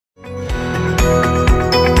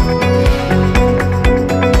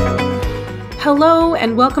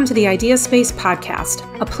and welcome to the Idea Space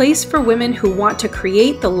podcast, a place for women who want to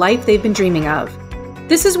create the life they've been dreaming of.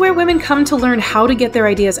 This is where women come to learn how to get their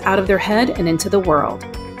ideas out of their head and into the world.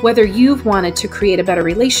 Whether you've wanted to create a better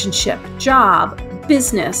relationship, job,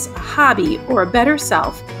 business, a hobby, or a better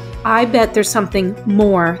self, I bet there's something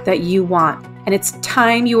more that you want, and it's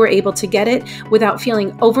time you were able to get it without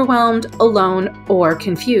feeling overwhelmed, alone, or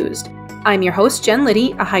confused. I'm your host, Jen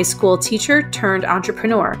Liddy, a high school teacher turned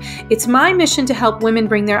entrepreneur. It's my mission to help women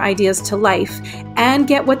bring their ideas to life and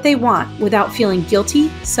get what they want without feeling guilty,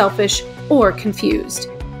 selfish, or confused.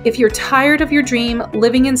 If you're tired of your dream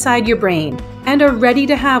living inside your brain and are ready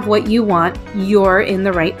to have what you want, you're in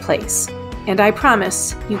the right place. And I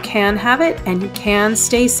promise you can have it and you can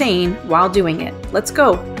stay sane while doing it. Let's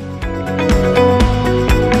go.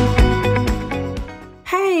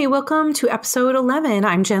 Hey, welcome to episode 11.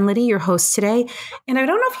 I'm Jen Liddy, your host today. And I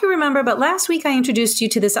don't know if you remember, but last week I introduced you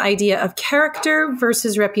to this idea of character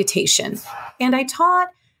versus reputation. And I taught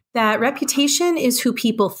that reputation is who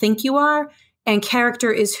people think you are, and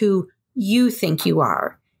character is who you think you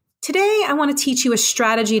are. Today, I want to teach you a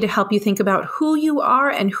strategy to help you think about who you are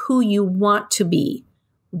and who you want to be.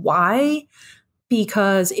 Why?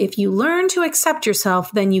 Because if you learn to accept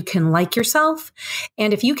yourself, then you can like yourself.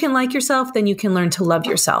 And if you can like yourself, then you can learn to love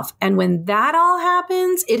yourself. And when that all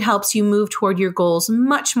happens, it helps you move toward your goals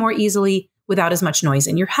much more easily without as much noise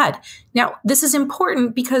in your head. Now, this is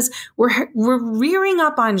important because we're rearing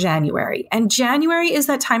up on January. And January is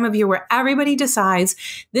that time of year where everybody decides,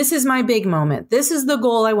 this is my big moment. This is the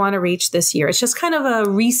goal I want to reach this year. It's just kind of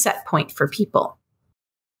a reset point for people.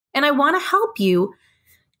 And I want to help you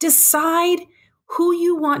decide who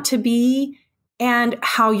you want to be and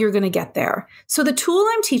how you're going to get there. So the tool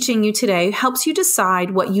I'm teaching you today helps you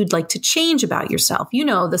decide what you'd like to change about yourself. You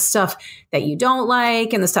know, the stuff that you don't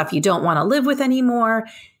like and the stuff you don't want to live with anymore.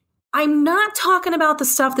 I'm not talking about the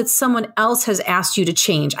stuff that someone else has asked you to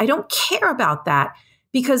change. I don't care about that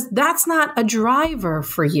because that's not a driver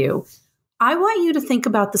for you. I want you to think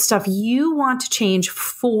about the stuff you want to change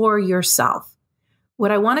for yourself.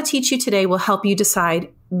 What I want to teach you today will help you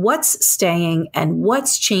decide what's staying and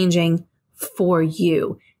what's changing for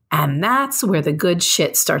you. And that's where the good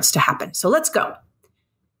shit starts to happen. So let's go.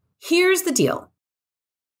 Here's the deal.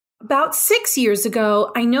 About 6 years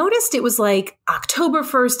ago, I noticed it was like October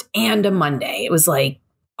 1st and a Monday. It was like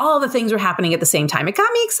all the things were happening at the same time. It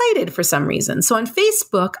got me excited for some reason. So on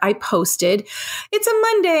Facebook, I posted, it's a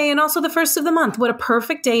Monday and also the first of the month. What a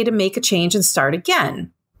perfect day to make a change and start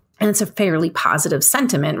again. And it's a fairly positive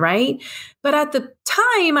sentiment, right? But at the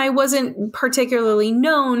time, I wasn't particularly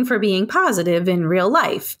known for being positive in real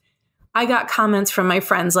life. I got comments from my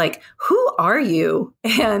friends like, who are you?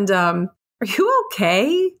 And are you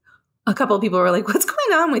okay? A couple of people were like, what's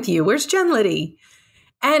going on with you? Where's Jen Liddy?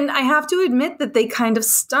 And I have to admit that they kind of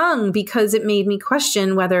stung because it made me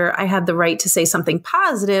question whether I had the right to say something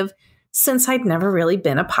positive since I'd never really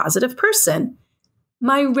been a positive person.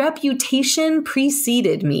 My reputation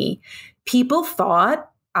preceded me. People thought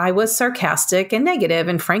I was sarcastic and negative,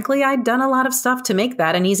 and frankly, I'd done a lot of stuff to make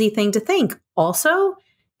that an easy thing to think. Also,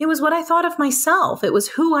 it was what I thought of myself. It was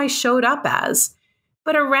who I showed up as.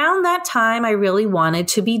 But around that time, I really wanted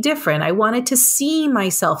to be different. I wanted to see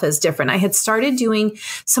myself as different. I had started doing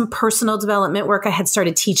some personal development work. I had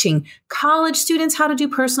started teaching college students how to do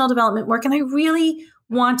personal development work, and I really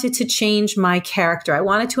wanted to change my character. I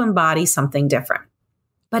wanted to embody something different.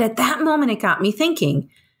 But at that moment, it got me thinking,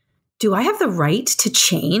 do I have the right to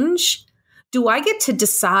change? Do I get to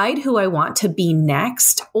decide who I want to be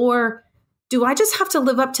next? Or do I just have to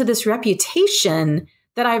live up to this reputation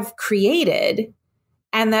that I've created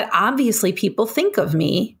and that obviously people think of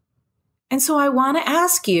me? And so I want to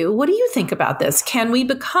ask you, what do you think about this? Can we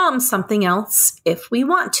become something else if we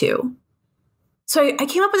want to? So I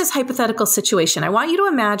came up with this hypothetical situation. I want you to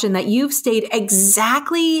imagine that you've stayed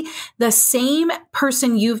exactly the same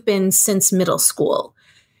person you've been since middle school.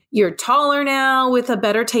 You're taller now with a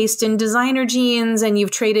better taste in designer jeans, and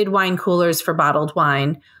you've traded wine coolers for bottled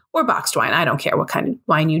wine or boxed wine. I don't care what kind of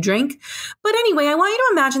wine you drink. But anyway, I want you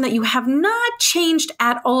to imagine that you have not changed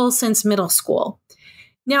at all since middle school.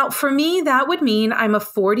 Now, for me, that would mean I'm a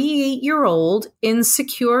 48-year-old,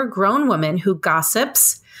 insecure grown woman who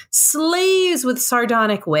gossips, slays with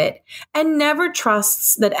sardonic wit, and never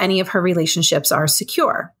trusts that any of her relationships are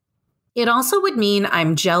secure. It also would mean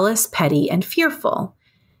I'm jealous, petty, and fearful.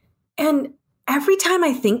 And every time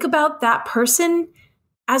I think about that person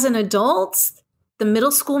as an adult, the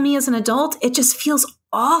middle school me as an adult, it just feels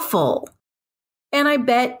awful. And I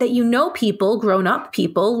bet that you know people, grown-up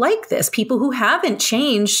people like this, people who haven't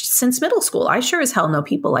changed since middle school. I sure as hell know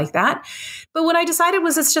people like that. But what I decided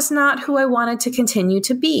was it's just not who I wanted to continue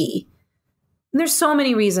to be. And there's so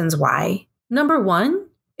many reasons why. Number one,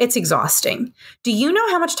 it's exhausting. Do you know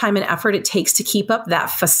how much time and effort it takes to keep up that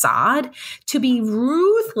facade, to be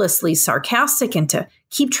ruthlessly sarcastic and to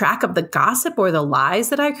keep track of the gossip or the lies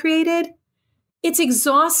that I created? It's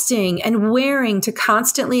exhausting and wearing to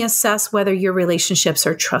constantly assess whether your relationships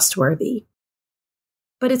are trustworthy.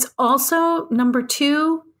 But it's also, number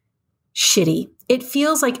two, shitty. It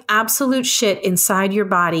feels like absolute shit inside your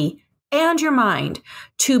body and your mind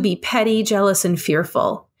to be petty, jealous, and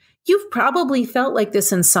fearful. You've probably felt like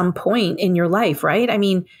this in some point in your life, right? I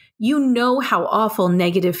mean, you know how awful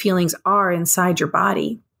negative feelings are inside your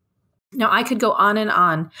body. Now, I could go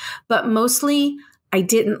on, but mostly I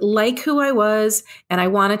didn't like who I was, and I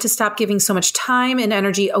wanted to stop giving so much time and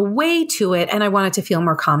energy away to it, and I wanted to feel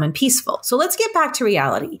more calm and peaceful. So let's get back to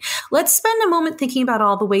reality. Let's spend a moment thinking about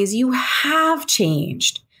all the ways you have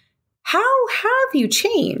changed. How have you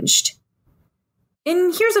changed?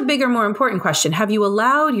 And here's a bigger, more important question. Have you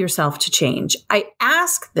allowed yourself to change? I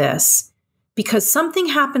ask this because something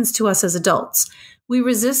happens to us as adults. We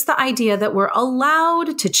resist the idea that we're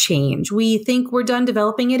allowed to change. We think we're done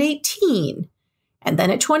developing at 18. And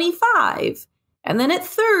then at 25, and then at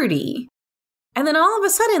 30. And then all of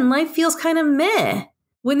a sudden, life feels kind of meh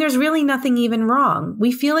when there's really nothing even wrong.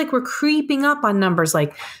 We feel like we're creeping up on numbers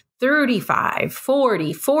like 35,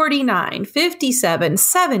 40, 49, 57,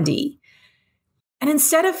 70. And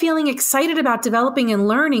instead of feeling excited about developing and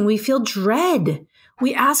learning, we feel dread.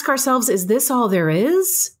 We ask ourselves, is this all there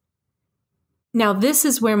is? Now, this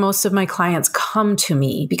is where most of my clients come to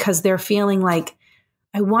me because they're feeling like,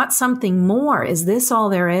 I want something more. Is this all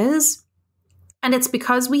there is? And it's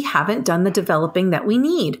because we haven't done the developing that we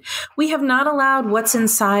need. We have not allowed what's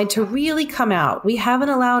inside to really come out. We haven't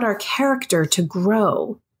allowed our character to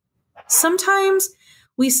grow. Sometimes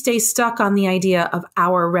we stay stuck on the idea of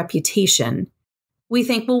our reputation. We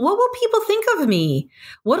think, well, what will people think of me?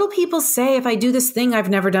 What will people say if I do this thing I've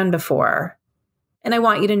never done before? And I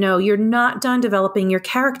want you to know you're not done developing your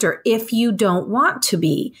character if you don't want to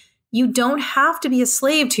be. You don't have to be a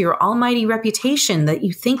slave to your almighty reputation that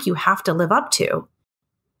you think you have to live up to.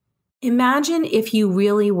 Imagine if you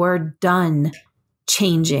really were done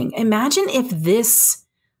changing. Imagine if this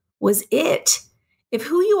was it. If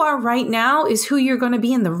who you are right now is who you're going to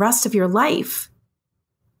be in the rest of your life.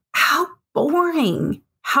 How boring.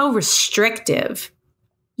 How restrictive.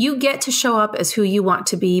 You get to show up as who you want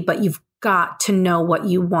to be, but you've got to know what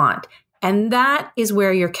you want. And that is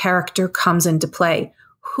where your character comes into play.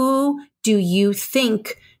 Who do you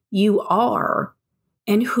think you are?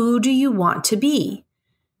 And who do you want to be?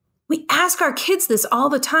 We ask our kids this all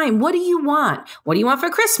the time. What do you want? What do you want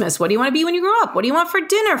for Christmas? What do you want to be when you grow up? What do you want for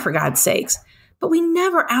dinner, for God's sakes? But we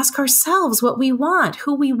never ask ourselves what we want,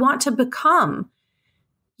 who we want to become.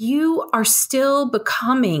 You are still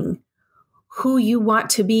becoming who you want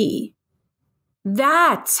to be.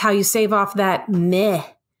 That's how you save off that meh,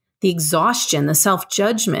 the exhaustion, the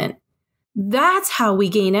self-judgment. That's how we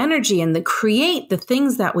gain energy and create the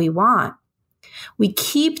things that we want. We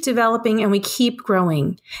keep developing and we keep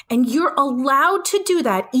growing. And you're allowed to do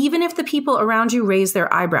that even if the people around you raise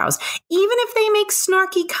their eyebrows, even if they make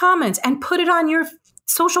snarky comments and put it on your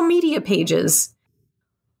social media pages.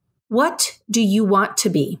 What do you want to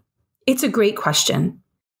be? It's a great question.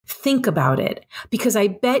 Think about it because I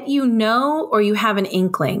bet you know or you have an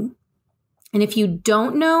inkling. And if you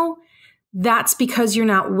don't know, that's because you're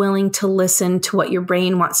not willing to listen to what your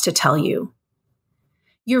brain wants to tell you.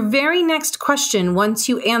 Your very next question, once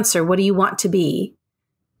you answer, what do you want to be,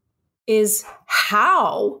 is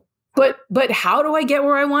how? But how do I get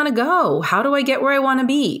where I want to go? How do I get where I want to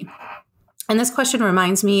be? And this question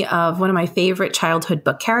reminds me of one of my favorite childhood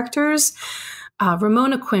book characters,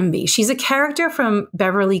 Ramona Quimby. She's a character from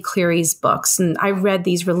Beverly Cleary's books, and I read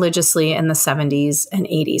these religiously in the 70s and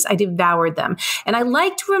 80s. I devoured them. And I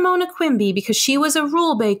liked Ramona Quimby because she was a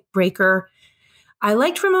rule breaker. I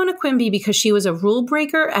liked Ramona Quimby because she was a rule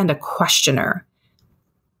breaker and a questioner.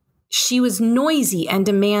 She was noisy and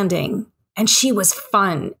demanding, and she was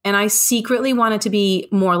fun. And I secretly wanted to be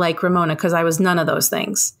more like Ramona because I was none of those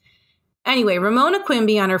things. Anyway, Ramona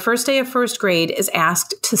Quimby on her first day of first grade is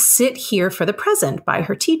asked to sit here for the present by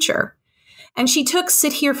her teacher. And she took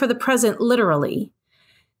sit here for the present literally.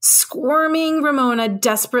 Squirming Ramona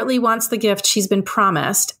desperately wants the gift she's been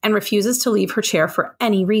promised and refuses to leave her chair for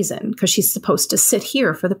any reason because she's supposed to sit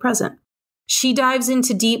here for the present. She dives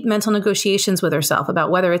into deep mental negotiations with herself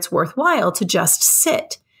about whether it's worthwhile to just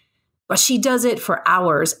sit. but she does it for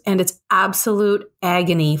hours and it's absolute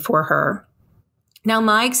agony for her. Now,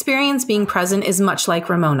 my experience being present is much like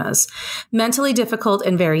Ramona's, mentally difficult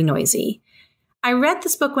and very noisy. I read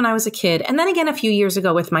this book when I was a kid and then again a few years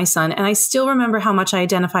ago with my son, and I still remember how much I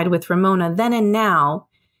identified with Ramona then and now.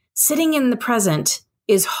 Sitting in the present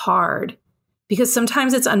is hard because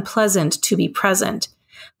sometimes it's unpleasant to be present.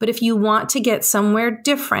 But if you want to get somewhere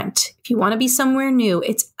different, if you want to be somewhere new,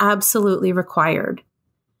 it's absolutely required.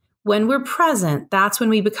 When we're present, that's when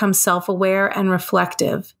we become self-aware and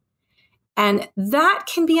reflective. And that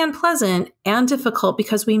can be unpleasant and difficult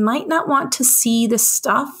because we might not want to see the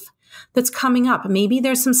stuff that's coming up. Maybe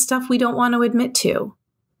there's some stuff we don't want to admit to.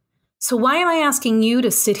 So why am I asking you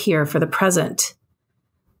to sit here for the present?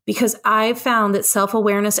 Because I've found that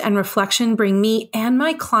self-awareness and reflection bring me and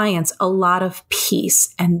my clients a lot of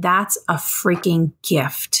peace, and that's a freaking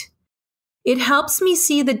gift. It helps me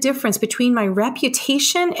see the difference between my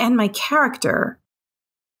reputation and my character.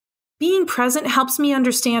 Being present helps me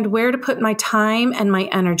understand where to put my time and my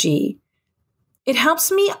energy. It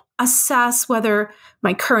helps me assess whether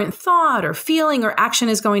my current thought or feeling or action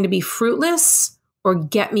is going to be fruitless or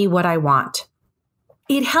get me what I want.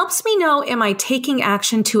 It helps me know, am I taking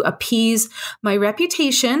action to appease my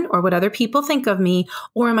reputation or what other people think of me,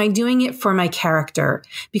 or am I doing it for my character?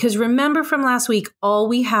 Because remember from last week, all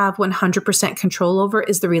we have 100% control over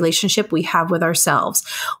is the relationship we have with ourselves.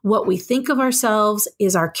 What we think of ourselves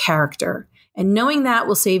is our character. And knowing that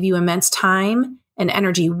will save you immense time and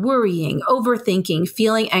energy worrying, overthinking,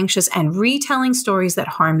 feeling anxious, and retelling stories that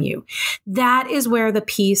harm you. That is where the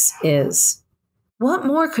peace is. What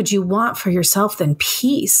more could you want for yourself than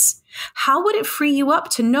peace? How would it free you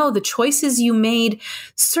up to know the choices you made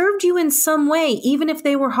served you in some way, even if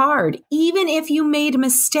they were hard, even if you made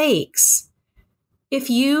mistakes?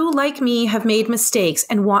 If you, like me, have made mistakes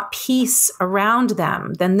and want peace around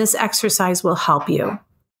them, then this exercise will help you.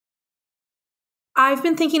 I've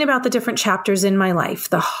been thinking about the different chapters in my life,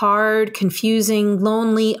 the hard, confusing,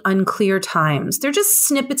 lonely, unclear times. They're just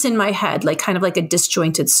snippets in my head, kind of like a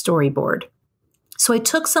disjointed storyboard. So I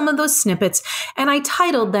took some of those snippets and I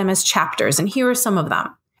titled them as chapters, and here are some of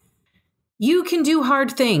them. You can do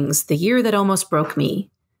hard things, the year that almost broke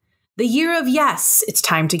me. The year of yes, it's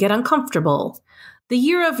time to get uncomfortable. The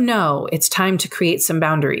year of no, it's time to create some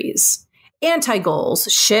boundaries.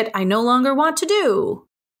 Anti-goals, shit I no longer want to do.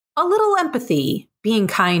 A little empathy, being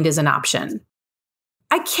kind is an option.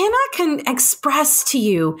 I cannot express to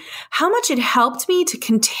you how much it helped me to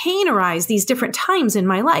containerize these different times in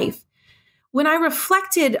my life. When I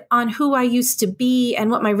reflected on who I used to be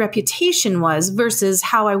and what my reputation was versus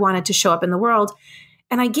how I wanted to show up in the world,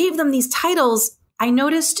 and I gave them these titles, I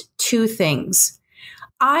noticed two things.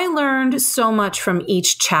 I learned so much from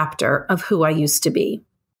each chapter of who I used to be.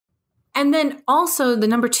 And then also the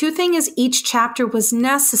number two thing is each chapter was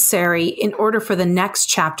necessary in order for the next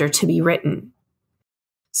chapter to be written.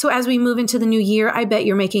 So as we move into the new year, I bet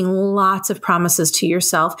you're making lots of promises to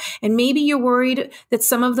yourself. And maybe you're worried that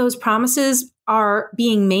some of those promises are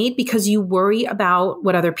being made because you worry about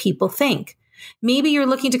what other people think. Maybe you're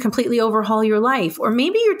looking to completely overhaul your life, or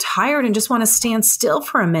maybe you're tired and just want to stand still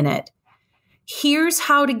for a minute. Here's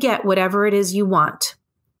how to get whatever it is you want.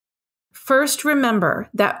 First, remember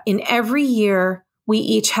that in every year, we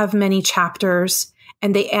each have many chapters,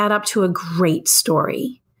 and they add up to a great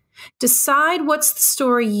story. Decide what's the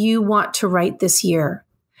story you want to write this year.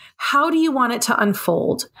 How do you want it to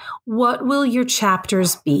unfold? What will your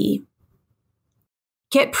chapters be?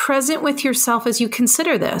 Get present with yourself as you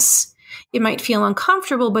consider this. It might feel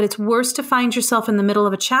uncomfortable, but it's worse to find yourself in the middle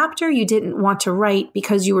of a chapter you didn't want to write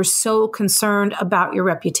because you were so concerned about your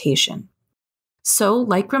reputation. So,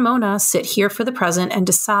 like Ramona, sit here for the present and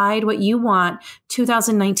decide what you want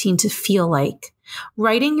 2019 to feel like.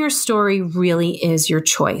 Writing your story really is your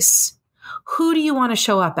choice. Who do you want to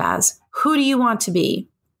show up as? Who do you want to be?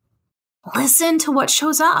 Listen to what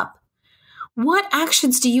shows up. What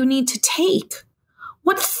actions do you need to take?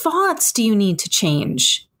 What thoughts do you need to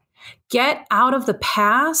change? Get out of the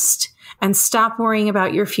past and stop worrying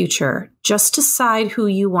about your future. Just decide who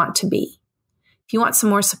you want to be. If you want some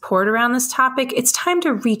more support around this topic, it's time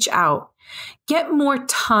to reach out. Get more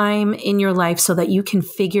time in your life so that you can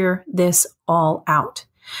figure this all out.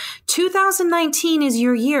 2019 is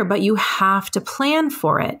your year, but you have to plan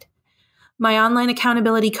for it. My online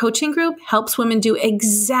accountability coaching group helps women do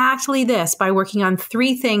exactly this by working on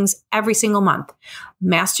 3 things every single month.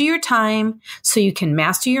 Master your time so you can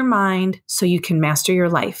master your mind, so you can master your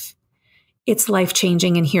life. It's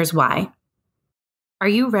life-changing, and here's why. Are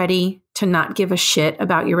you ready to not give a shit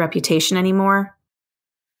about your reputation anymore?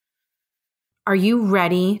 Are you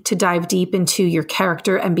ready to dive deep into your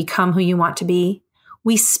character and become who you want to be?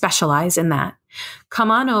 We specialize in that.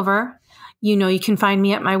 Come on over. You know you can find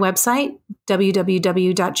me at my website,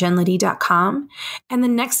 www.jenliddy.com. And the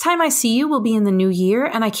next time I see you will be in the new year,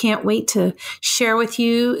 and I can't wait to share with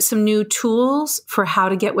you some new tools for how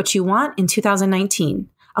to get what you want in 2019.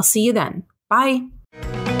 I'll see you then. Bye.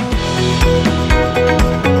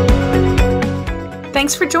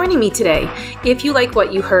 Thanks for joining me today. If you like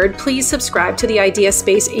what you heard, please subscribe to the Idea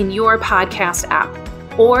Space in your podcast app,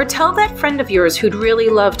 or tell that friend of yours who'd really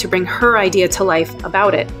love to bring her idea to life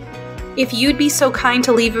about it. If you'd be so kind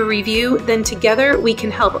to leave a review, then together we can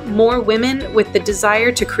help more women with the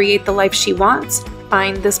desire to create the life she wants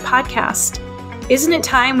find this podcast. Isn't it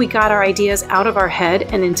time we got our ideas out of our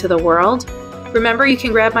head and into the world? Remember, you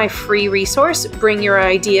can grab my free resource, Bring Your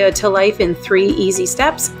Idea to Life in 3 Easy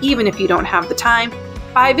Steps, even if you don't have the time,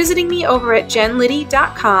 by visiting me over at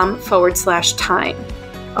jenliddy.com/time.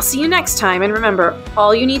 I'll see you next time, and remember,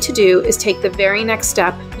 all you need to do is take the very next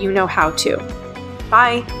step you know how to.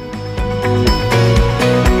 Bye.